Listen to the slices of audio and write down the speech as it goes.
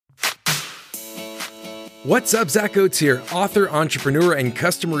What's up, Zach Oates here, author, entrepreneur, and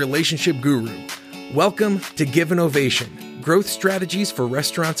customer relationship guru. Welcome to Give an Ovation, growth strategies for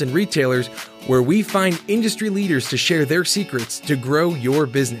restaurants and retailers, where we find industry leaders to share their secrets to grow your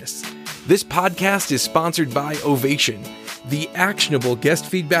business. This podcast is sponsored by Ovation, the actionable guest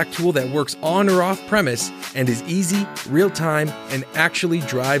feedback tool that works on or off premise and is easy, real-time, and actually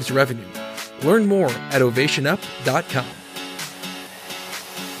drives revenue. Learn more at ovationup.com.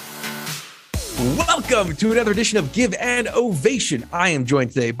 Welcome to another edition of Give an Ovation. I am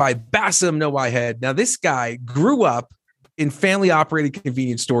joined today by Bassem Nowahead. Now, this guy grew up in family-operated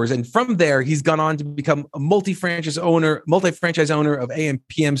convenience stores, and from there, he's gone on to become a multi-franchise owner of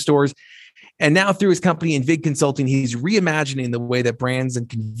AM/PM stores. And now, through his company Invig Consulting, he's reimagining the way that brands and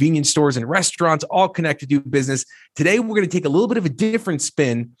convenience stores and restaurants all connect to do business. Today, we're going to take a little bit of a different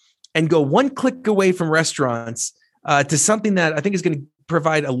spin and go one click away from restaurants to something that I think is going to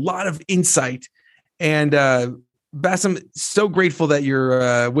provide a lot of insight. And Bassem, so grateful that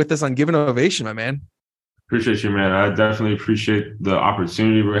you're with us on Give an Ovation, my man. Appreciate you, man. I definitely appreciate the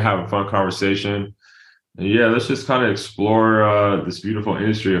opportunity. We're having a fun conversation. And yeah, let's just kind of explore this beautiful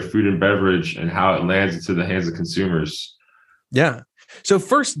industry of food and beverage and how it lands into the hands of consumers. Yeah. So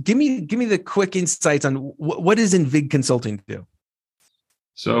first, give me the quick insights on what does Invig Consulting do?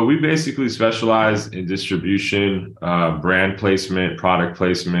 So we basically specialize in distribution, brand placement, product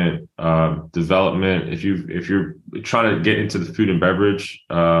placement, development. If you're trying to get into the food and beverage,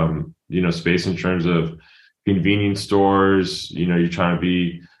 space in terms of convenience stores, you're trying to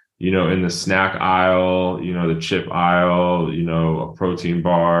be, in the snack aisle, the chip aisle, a protein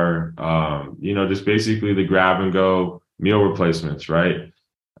bar, just basically the grab and go meal replacements, right?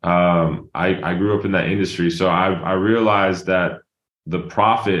 I grew up in that industry, so I realized that the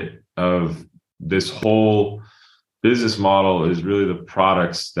profit of this whole business model is really the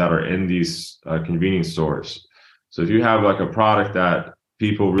products that are in these convenience stores. So if you have like a product that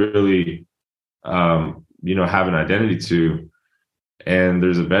people really, have an identity to, and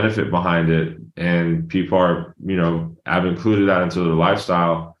there's a benefit behind it, and people are, have included that into their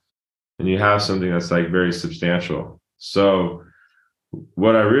lifestyle, and you have something that's like very substantial. So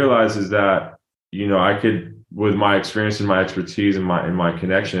what I realized is that, I could, with my experience and my expertise and my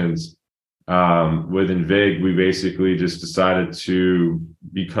connections with Invig, we basically just decided to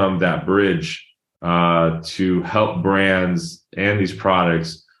become that bridge to help brands and these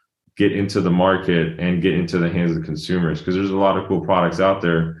products get into the market and get into the hands of consumers. Because there's a lot of cool products out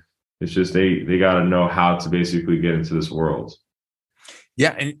there. It's just they got to know how to basically get into this world.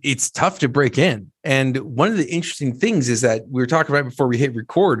 Yeah, and it's tough to break in. And one of the interesting things is that we were talking right before we hit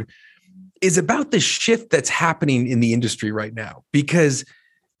record is about the shift that's happening in the industry right now. Because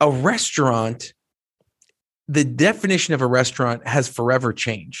a restaurant, the definition of a restaurant has forever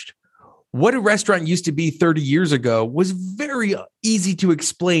changed. What a restaurant used to be 30 years ago was very easy to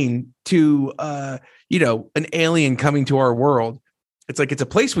explain to, an alien coming to our world. It's like, it's a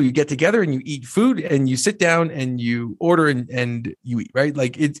place where you get together and you eat food and you sit down and you order and you eat, right?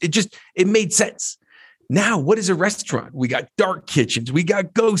 Like it made sense. Now, what is a restaurant? We got dark kitchens. We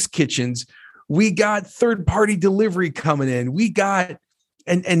got ghost kitchens. We got third-party delivery coming in. We got,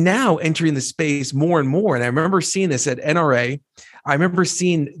 and now entering the space more and more. And I remember seeing this at NRA. I remember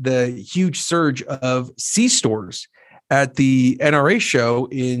seeing the huge surge of C-stores at the NRA show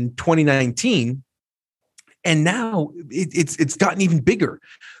in 2019. And now it's gotten even bigger.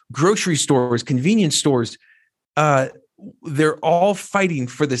 Grocery stores, convenience stores, they're all fighting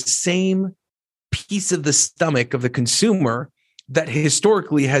for the same piece of the stomach of the consumer that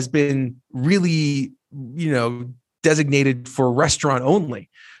historically has been really, designated for restaurant only.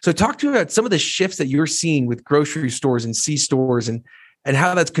 So talk to me about some of the shifts that you're seeing with grocery stores and C stores and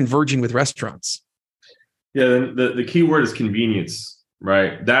how that's converging with restaurants. Yeah, the key word is convenience,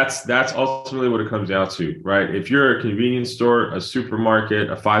 right? That's ultimately what it comes down to, right? If you're a convenience store, a supermarket,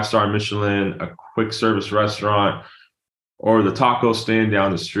 a 5-star Michelin, a quick service restaurant, or the taco stand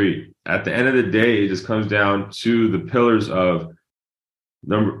down the street, at the end of the day, it just comes down to the pillars of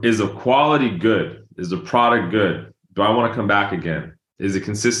is the quality good? Is the product good? Do I want to come back again? Is the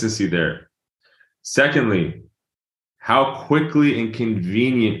consistency there? Secondly, how quickly and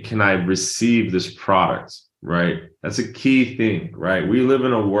convenient can I receive this product, right? That's a key thing, right? We live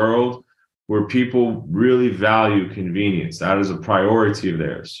in a world where people really value convenience. That is a priority of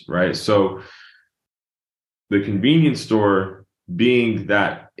theirs, right? So the convenience store, being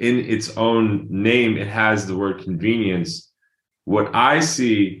that in its own name, it has the word convenience. What I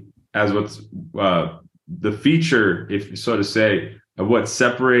see as what's the feature, if so to say, of what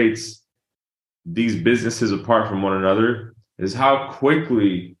separates these businesses apart from one another is how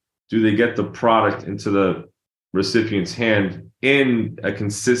quickly do they get the product into the recipient's hand in a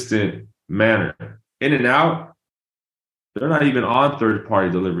consistent manner? In-N-Out, they're not even on third-party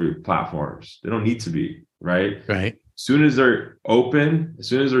delivery platforms. They don't need to be, right? Right. As soon as they're open, as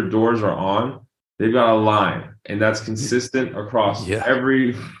soon as their doors are on, they've got a line, and that's consistent across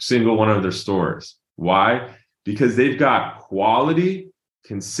every single one of their stores. Why? Because they've got quality,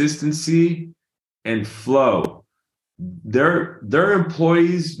 consistency, and flow. Their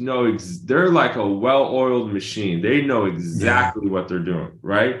employees know they're like a well-oiled machine. They know exactly what they're doing,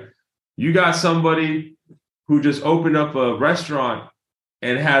 right? You got somebody who just opened up a restaurant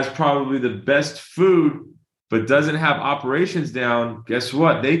and has probably the best food, but doesn't have operations down. Guess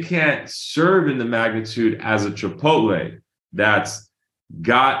what? They can't serve in the magnitude as a Chipotle that's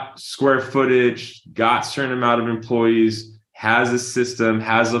got square footage, got certain amount of employees, has a system,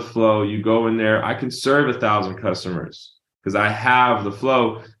 has a flow. You go in there, I can serve 1,000 customers because I have the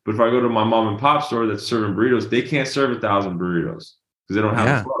flow. But if I go to my mom and pop store that's serving burritos, they can't serve 1,000 burritos because they don't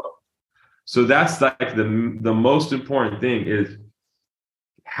have the flow. So that's like the most important thing is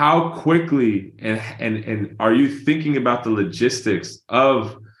how quickly and are you thinking about the logistics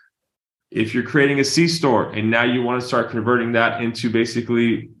of if you're creating a C-store and now you want to start converting that into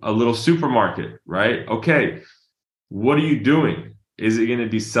basically a little supermarket, right? Okay, what are you doing? Is it going to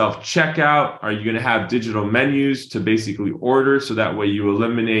be self-checkout? Are you going to have digital menus to basically order so that way you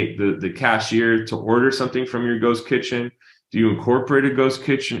eliminate the cashier to order something from your ghost kitchen? Do you incorporate a ghost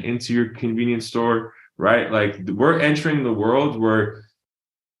kitchen into your convenience store, right? Like we're entering the world where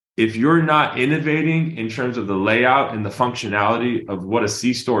if you're not innovating in terms of the layout and the functionality of what a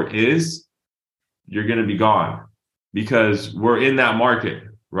C-store is, you're going to be gone because we're in that market,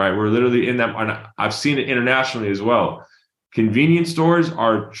 right? We're literally in that. And I've seen it internationally as well. Convenience stores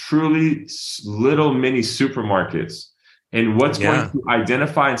are truly little mini supermarkets. And what's going to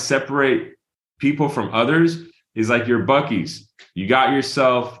identify and separate people from others is like your Buc-ee's. You got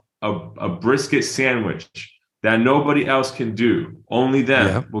yourself a brisket sandwich that nobody else can do, only them.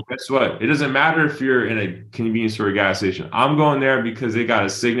 Yeah. Well, guess what? It doesn't matter if you're in a convenience store or gas station. I'm going there because they got a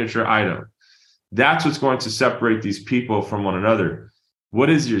signature item. That's what's going to separate these people from one another. What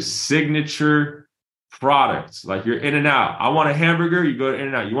is your signature product? Like you're In-N-Out. I want a hamburger, you go to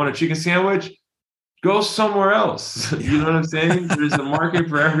In-N-Out. You want a chicken sandwich? Go somewhere else. You know what I'm saying? There's a market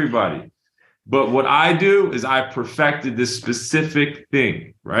for everybody. But what I do is I perfected this specific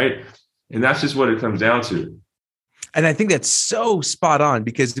thing, right? And that's just what it comes down to. And I think that's so spot on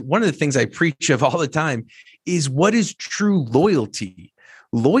because one of the things I preach of all the time is what is true loyalty?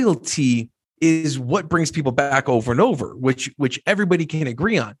 Loyalty is what brings people back over and over, which everybody can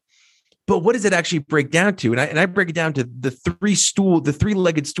agree on. But what does it actually break down to? And I break it down to the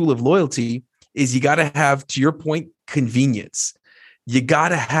three-legged stool of loyalty is you got to have, to your point, convenience. You got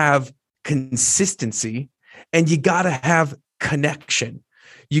to have consistency and you got to have connection.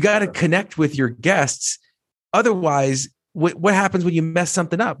 You got to connect with your guests. Otherwise, what happens when you mess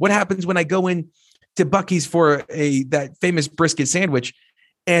something up? What happens when I go in to Buc-ee's for that famous brisket sandwich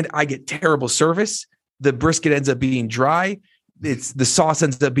and I get terrible service? The brisket ends up being dry. The sauce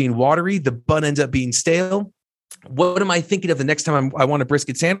ends up being watery. The bun ends up being stale. What am I thinking of the next time I want a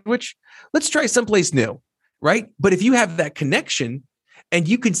brisket sandwich? Let's try someplace new, right? But if you have that connection and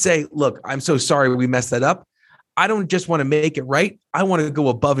you can say, look, I'm so sorry we messed that up. I don't just want to make it right. I want to go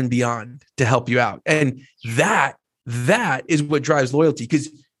above and beyond to help you out. And that is what drives loyalty.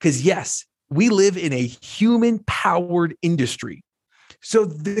 Because yes, we live in a human powered industry. So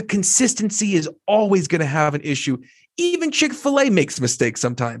the consistency is always going to have an issue. Even Chick-fil-A makes mistakes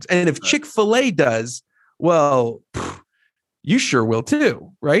sometimes. And if Chick-fil-A does, well, you sure will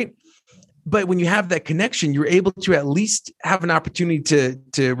too, right? But when you have that connection, you're able to at least have an opportunity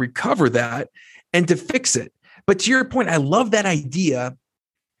to recover that and to fix it. But to your point, I love that idea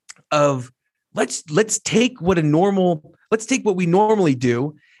of let's take what we normally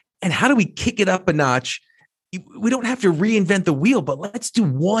do and how do we kick it up a notch? We don't have to reinvent the wheel, but let's do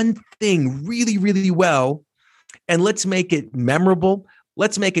one thing really, really well and let's make it memorable.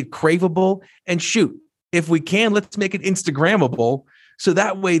 Let's make it craveable and shoot. If we can, let's make it Instagrammable. So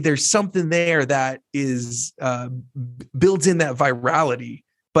that way there's something there that is builds in that virality.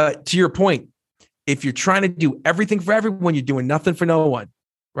 But to your point, if you're trying to do everything for everyone, you're doing nothing for no one,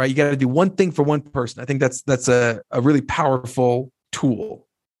 right? You got to do one thing for one person. I think that's a really powerful tool.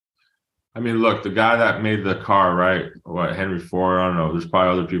 I mean, look, the guy that made the car, right? What, Henry Ford? I don't know. There's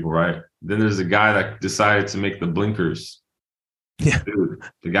probably other people, right? Then there's a guy that decided to make the blinkers. Yeah. Dude,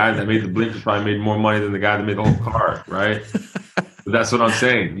 the guy that made the blinkers probably made more money than the guy that made the whole car, right? But that's what I'm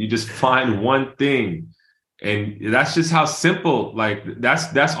saying. You just find one thing And that's just how simple, like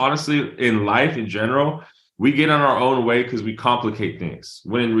that's honestly in life in general, we get on our own way because we complicate things.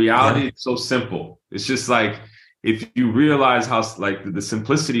 When in reality, it's so simple. It's just like, if you realize how like the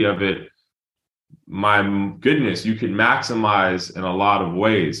simplicity of it, my goodness, you can maximize in a lot of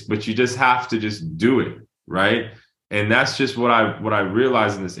ways, but you just have to just do it, right? And that's just what I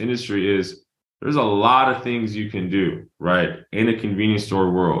realized in this industry is there's a lot of things you can do, right? In a convenience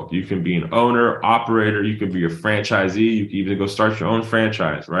store world, you can be an owner, operator, you could be a franchisee, you can even go start your own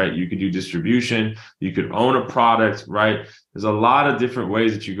franchise, right? You could do distribution, you could own a product, right? There's a lot of different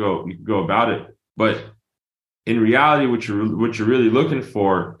ways that you can go about it. But in reality, what you're really looking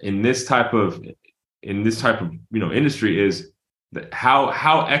for in this type of industry is that how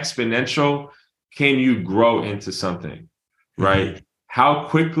exponential can you grow into something, right? Mm-hmm. How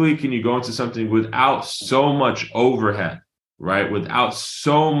quickly can you go into something without so much overhead, right? Without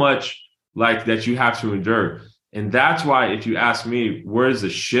so much like that you have to endure. And that's why, if you ask me, where's the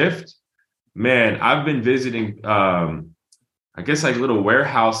shift? Man, I've been visiting, I guess like little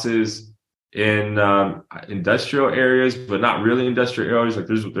warehouses in industrial areas, but not really industrial areas. Like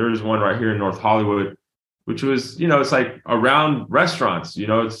there's one right here in North Hollywood, which was, it's like around restaurants,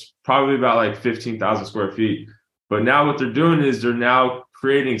 it's probably about like 15,000 square feet. But now what they're doing is they're now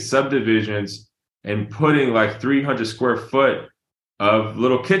creating subdivisions and putting like 300 square foot of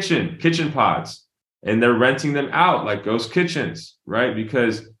little kitchen pods, and they're renting them out like ghost kitchens, right?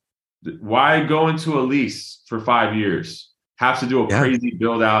 Because why go into a lease for 5 years? Have to do a crazy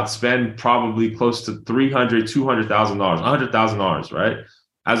build out, spend probably close to $300,000, $200,000, $100,000, right?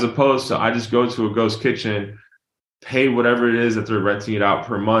 As opposed to, I just go to a ghost kitchen, pay whatever it is that they're renting it out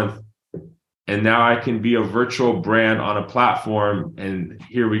per month, and now I can be a virtual brand on a platform, and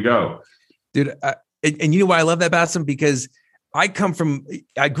here we go. Dude, and you know why I love that, Bassem? Because I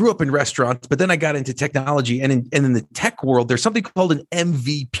grew up in restaurants, but then I got into technology, and in the tech world, there's something called an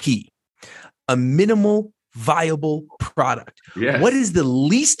MVP, a minimal viable product. Yes. What is the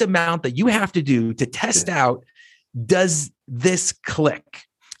least amount that you have to do to test out, does this click?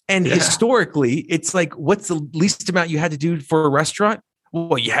 And historically, it's like, what's the least amount you had to do for a restaurant?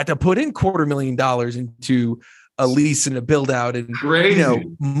 Well, you had to put in $250,000 into a lease and a build out and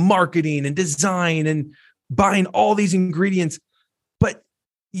marketing and design and buying all these ingredients. But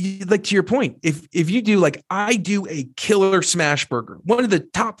like, to your point, if you do, like, I do a killer smash burger, one of the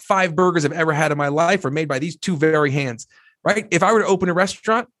top 5 burgers I've ever had in my life are made by these two very hands, right? If I were to open a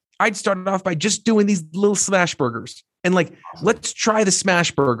restaurant, I'd start off by just doing these little smash burgers and like, let's try the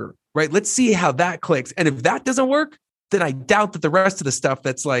smash burger, right? Let's see how that clicks. And if that doesn't work, then I doubt that the rest of the stuff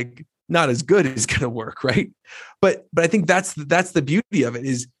that's like not as good is going to work, right? But I think that's the beauty of it,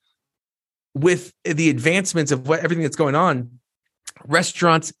 is with the advancements of everything that's going on,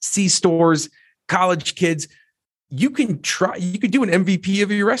 restaurants, C-stores, college kids, you could do an MVP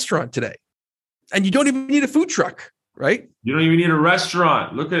of your restaurant today, and you don't even need a food truck, right? You don't even need a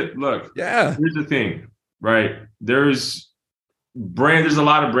restaurant. Look. Yeah. Here's the thing, right? There's a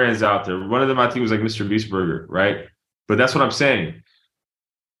lot of brands out there. One of them, I think, was like Mr. Beast Burger, right? But that's what I'm saying.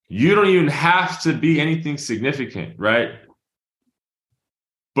 You don't even have to be anything significant, right?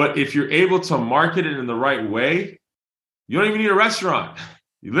 But if you're able to market it in the right way, you don't even need a restaurant.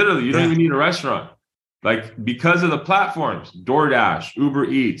 You don't even need a restaurant. Like, because of the platforms, DoorDash, Uber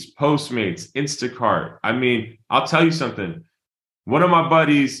Eats, Postmates, Instacart. I mean, I'll tell you something. One of my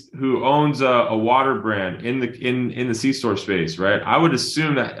buddies who owns a water brand in the C-store space, right? I would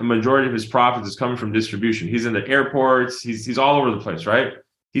assume that a majority of his profits is coming from distribution. He's in the airports. He's all over the place, right?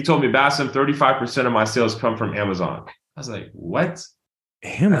 He told me, Bassem, 35% of my sales come from Amazon. I was like, what?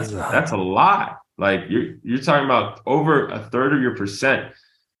 Amazon? That's a lot. Like, you're talking about over a third of your percent.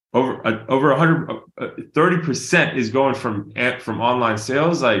 Over 30% is going from online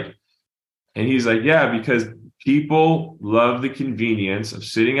sales. Like, and he's like, yeah, because people love the convenience of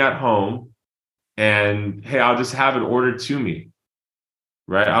sitting at home and, hey, I'll just have it ordered to me,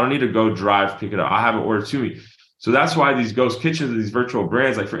 right? I don't need to go drive, pick it up. I'll have it ordered to me. So that's why these ghost kitchens, these virtual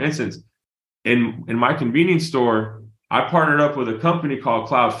brands, like, for instance, in my convenience store, I partnered up with a company called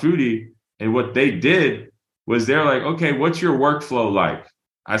Cloud Foodie. And what they did was they're like, okay, what's your workflow like?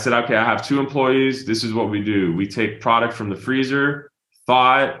 I said, okay, I have 2 employees. This is what we do. We take product from the freezer,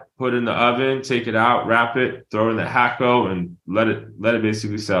 thaw it, put it in the oven, take it out, wrap it, throw it in the Hatco, and let it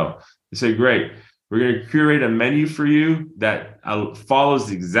basically sell. They say, great. We're going to curate a menu for you that follows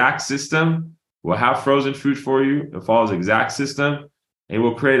the exact system. We'll have frozen food for you. It follows the exact system. And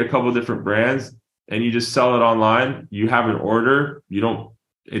we'll create a couple of different brands, and you just sell it online. You have an order.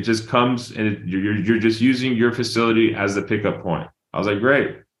 It just comes, and you're just using your facility as the pickup point. I was like,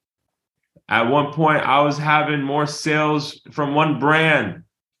 great. At one point, I was having more sales from one brand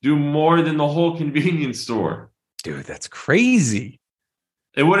do more than the whole convenience store. Dude, that's crazy.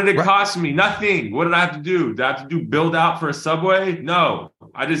 And what did it cost me? Nothing. What did I have to do? Did I have to do build out for a Subway? No.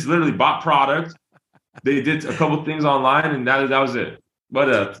 I just literally bought product. They did a couple things online, and that was it.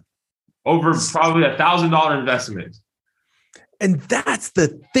 But over probably $1,000 investment. And that's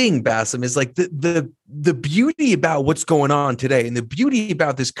the thing, Bassem, is like the beauty about what's going on today, and the beauty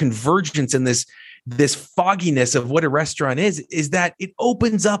about this convergence and this fogginess of what a restaurant is that it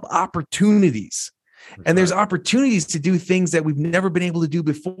opens up opportunities. And there's opportunities to do things that we've never been able to do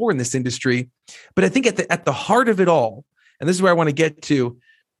before in this industry. But I think at the heart of it all, and this is where I want to get to,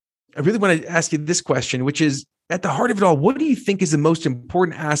 I really want to ask you this question, which is, at the heart of it all, what do you think is the most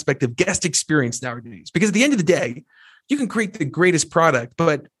important aspect of guest experience nowadays? Because at the end of the day, you can create the greatest product,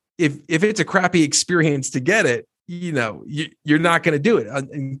 but if it's a crappy experience to get it, you're not going to do it.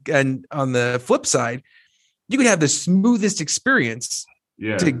 And on the flip side, you can have the smoothest experience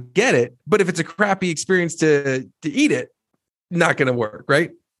to get it, but if it's a crappy experience to eat it, not going to work,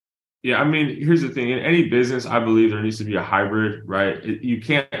 right? Yeah, I mean, here's the thing. In any business, I believe there needs to be a hybrid, right? You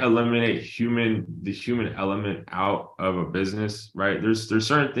can't eliminate the human element out of a business, right? There's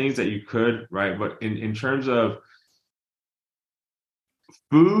certain things that you could, right? But in terms of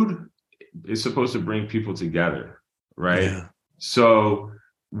food, is supposed to bring people together, right? Yeah. So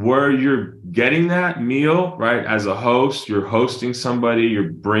where you're getting that meal, right? As a host, you're hosting somebody,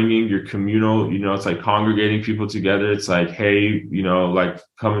 you're bringing your communal, it's like congregating people together. It's like, hey, like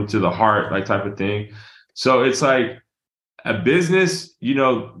coming to the heart, like type of thing. So it's like a business,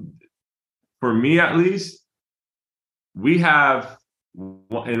 for me at least, we have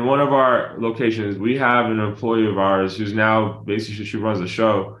in one of our locations, we have an employee of ours who's now basically, she runs the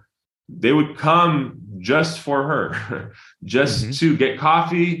show. They would come just for her, just to get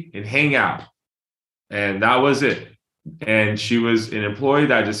coffee and hang out. And that was it. And she was an employee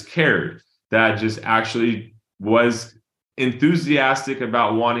that just cared, that just actually was enthusiastic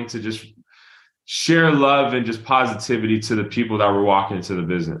about wanting to just share love and just positivity to the people that were walking into the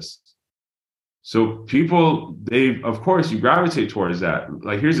business. So people, of course, you gravitate towards that.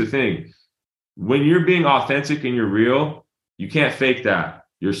 Like, here's the thing. When you're being authentic and you're real, you can't fake that.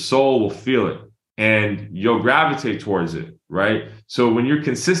 Your soul will feel it and you'll gravitate towards it, right? So when you're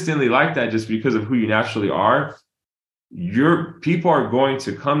consistently like that, just because of who you naturally are, your people are going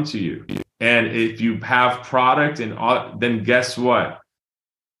to come to you. And if you have product then guess what?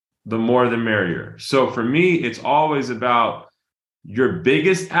 The more the merrier. So for me, it's always about your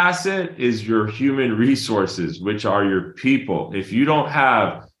biggest asset is your human resources, which are your people. If you don't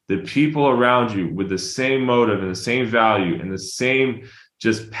have the people around you with the same motive and the same value and the same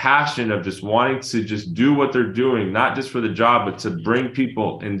just passion of just wanting to just do what they're doing, not just for the job, but to bring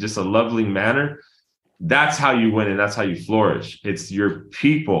people in just a lovely manner, that's how you win and that's how you flourish. It's your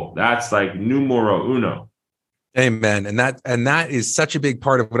people. That's like numero uno. Amen. And that is such a big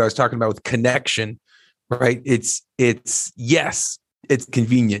part of what I was talking about with connection, right? It's yes, it's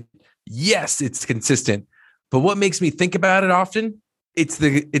convenient. Yes, it's consistent. But what makes me think about it often, it's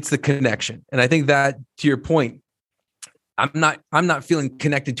the connection. And I think that, to your point, I'm not feeling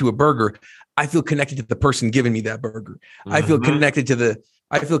connected to a burger. I feel connected to the person giving me that burger. Mm-hmm. I feel connected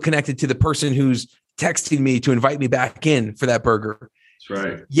to the person who's texting me to invite me back in for that burger. That's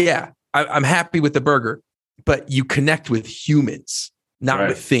right. Yeah, I'm happy with the burger, but you connect with humans, not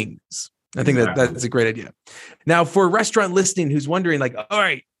with things. I think that's a great idea. Now, for a restaurant listening who's wondering, like, all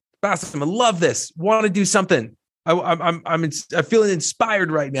right, Bassem, I love this. Want to do something? I'm feeling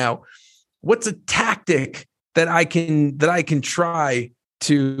inspired right now. What's a tactic that I can try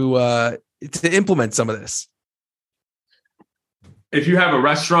to implement some of this? If you have a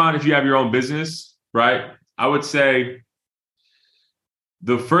restaurant, if you have your own business, right? I would say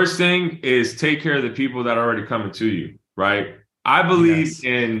the first thing is take care of the people that are already coming to you, right? I believe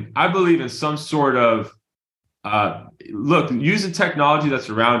in some sort of use the technology that's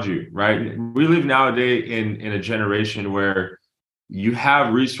around you, right? We live nowadays in a generation where you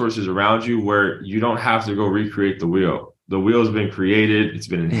have resources around you where you don't have to go recreate the wheel. The wheel has been created, it's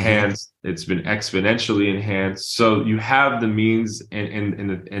been enhanced, it's been exponentially enhanced. So you have the means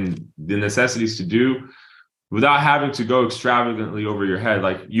and the necessities to do without having to go extravagantly over your head.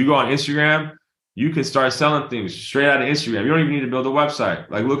 Like, you go on Instagram, you can start selling things straight out of Instagram. You don't even need to build a website.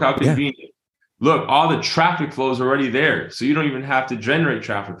 Like, look how convenient. Yeah. Look, all the traffic flow is already there. So you don't even have to generate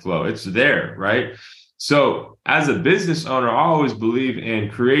traffic flow. It's there, right? So as a business owner, I always believe in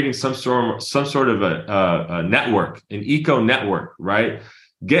creating some sort of a network, an eco network, right?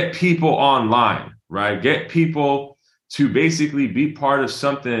 Get people online, right? Get people to basically be part of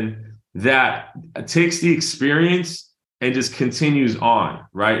something that takes the experience and just continues on,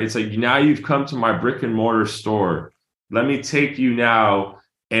 right? It's like, now you've come to my brick and mortar store. Let me take you now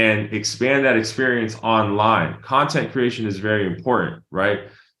and expand that experience online. Content creation is very important, right?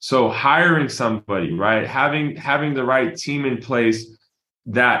 So hiring somebody, right? Having the right team in place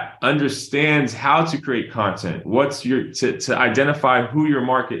that understands how to create content. What's your to identify who your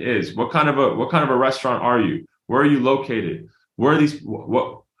market is. What kind of a restaurant are you? Where are you located? Where are these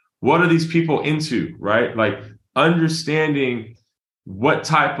what are these people into, right? Like understanding what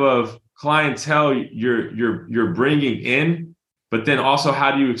type of clientele you're bringing in, but then also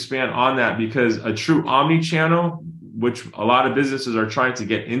how do you expand on that? Because a true omni-channel, which a lot of businesses are trying to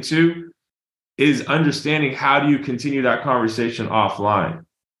get into, is understanding how do you continue that conversation offline.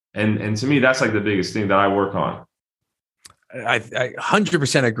 And to me, that's like the biggest thing that I work on. I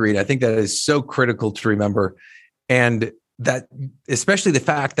 100% agree. I think that is so critical to remember. And that especially the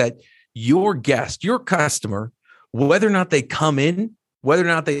fact that your guest, your customer, whether or not they come in, whether or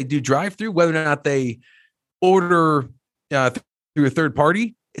not they do drive-through, whether or not they order through a third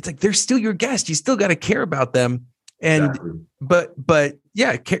party, it's like they're still your guest. You still got to care about them. And Exactly. but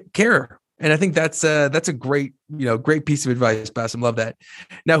yeah, care. And I think that's a great piece of advice, Bassem. Love that.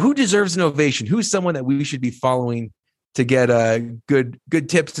 Now, who deserves an ovation? Who's someone that we should be following to get good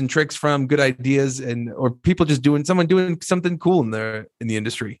tips and tricks from, good ideas, or people just doing something cool in the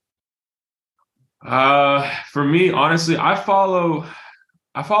industry? For me, honestly, I follow,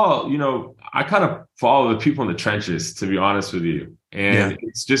 I kind of follow the people in the trenches, to be honest with you. And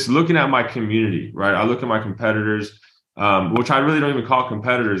It's just looking at my community, right? I look at my competitors, which I really don't even call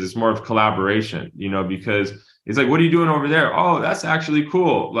competitors. It's more of collaboration, because it's like, what are you doing over there? Oh, that's actually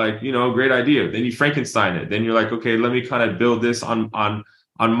cool. Like, great idea. Then you Frankenstein it. Then you're like, okay, let me kind of build this on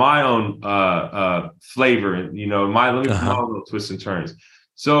my own flavor and, let me put my own little twists and turns.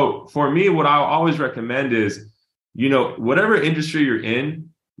 So for me, what I always recommend is, whatever industry you're in,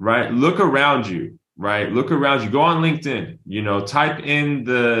 right? Look around you, right? Look around you. Go on LinkedIn, type in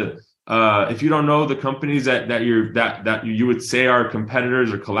if you don't know the companies that you would say are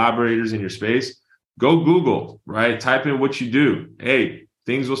competitors or collaborators in your space, go Google, right? Type in what you do. Hey,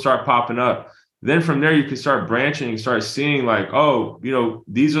 things will start popping up. Then from there, you can start branching and start seeing like, oh,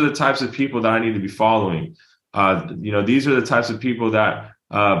 these are the types of people that I need to be following. These are the types of people that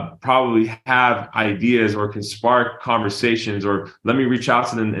probably have ideas or can spark conversations, or let me reach out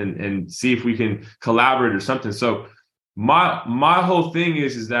to them and see if we can collaborate or something. So my whole thing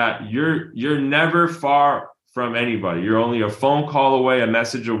is that you're never far from anybody. You're only a phone call away, a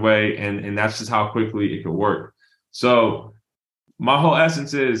message away, and that's just how quickly it could work. So my whole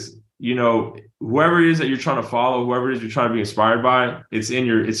essence is, whoever it is that you're trying to follow, whoever it is you're trying to be inspired by, it's in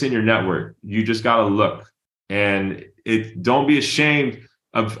your network. You just got to look, and don't be ashamed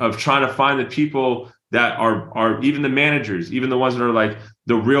of trying to find the people that are even the managers, even the ones that are like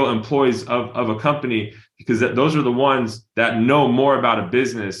the real employees of a company, because those are the ones that know more about a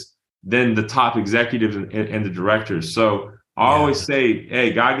business than the top executives and the directors. So I always say,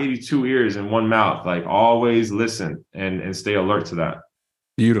 hey, God gave you 2 ears and 1 mouth. Like, always listen and stay alert to that.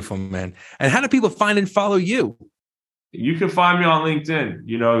 Beautiful, man. And how do people find and follow you? You can find me on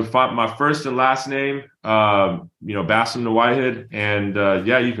LinkedIn, find my first and last name, Bassem the Whitehead. And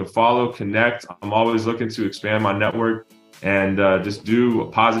you can follow, connect. I'm always looking to expand my network and just do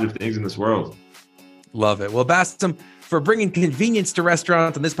positive things in this world. Love it. Well, Bassem, for bringing convenience to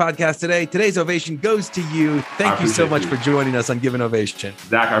restaurants on this podcast today, today's ovation goes to you. Thank you so much for joining us on Give an Ovation.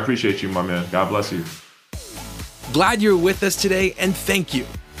 Zach, I appreciate you, my man. God bless you. Glad you're with us today, and thank you.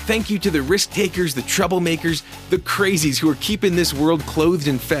 Thank you to the risk takers, the troublemakers, the crazies who are keeping this world clothed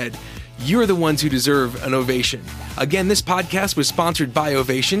and fed. You're the ones who deserve an ovation. Again, this podcast was sponsored by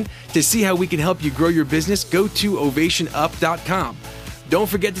Ovation. To see how we can help you grow your business, go to ovationup.com. Don't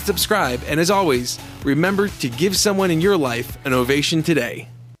forget to subscribe, and as always, remember to give someone in your life an ovation today.